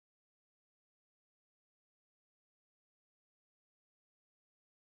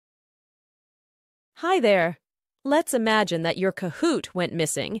Hi there. Let's imagine that your Kahoot went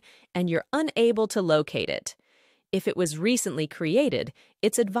missing and you're unable to locate it. If it was recently created,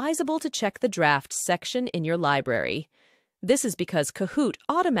 it's advisable to check the draft section in your library. This is because Kahoot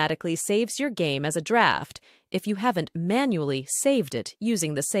automatically saves your game as a draft if you haven't manually saved it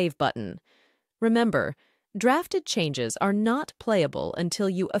using the Save button. Remember, drafted changes are not playable until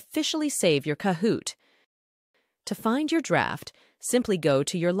you officially save your Kahoot. To find your draft, simply go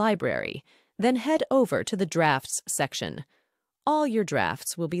to your library, then head over to the Drafts section. All your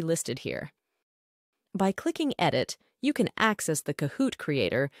drafts will be listed here. By clicking Edit, you can access the Kahoot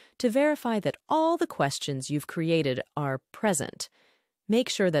creator to verify that all the questions you've created are present. Make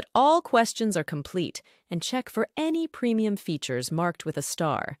sure that all questions are complete and check for any premium features marked with a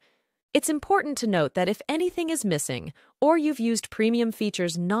star. It's important to note that if anything is missing or you've used premium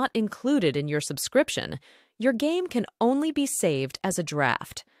features not included in your subscription, your game can only be saved as a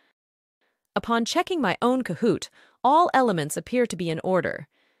draft. Upon checking my own Kahoot, all elements appear to be in order.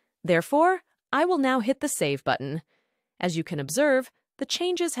 Therefore, I will now hit the Save button. As you can observe, the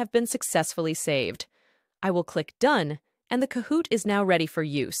changes have been successfully saved. I will click Done, and the Kahoot is now ready for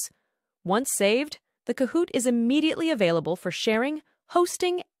use. Once saved, the Kahoot is immediately available for sharing,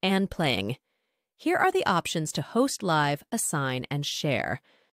 hosting, and playing. Here are the options to host live, assign, and share.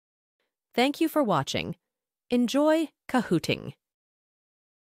 Thank you for watching. Enjoy Kahooting.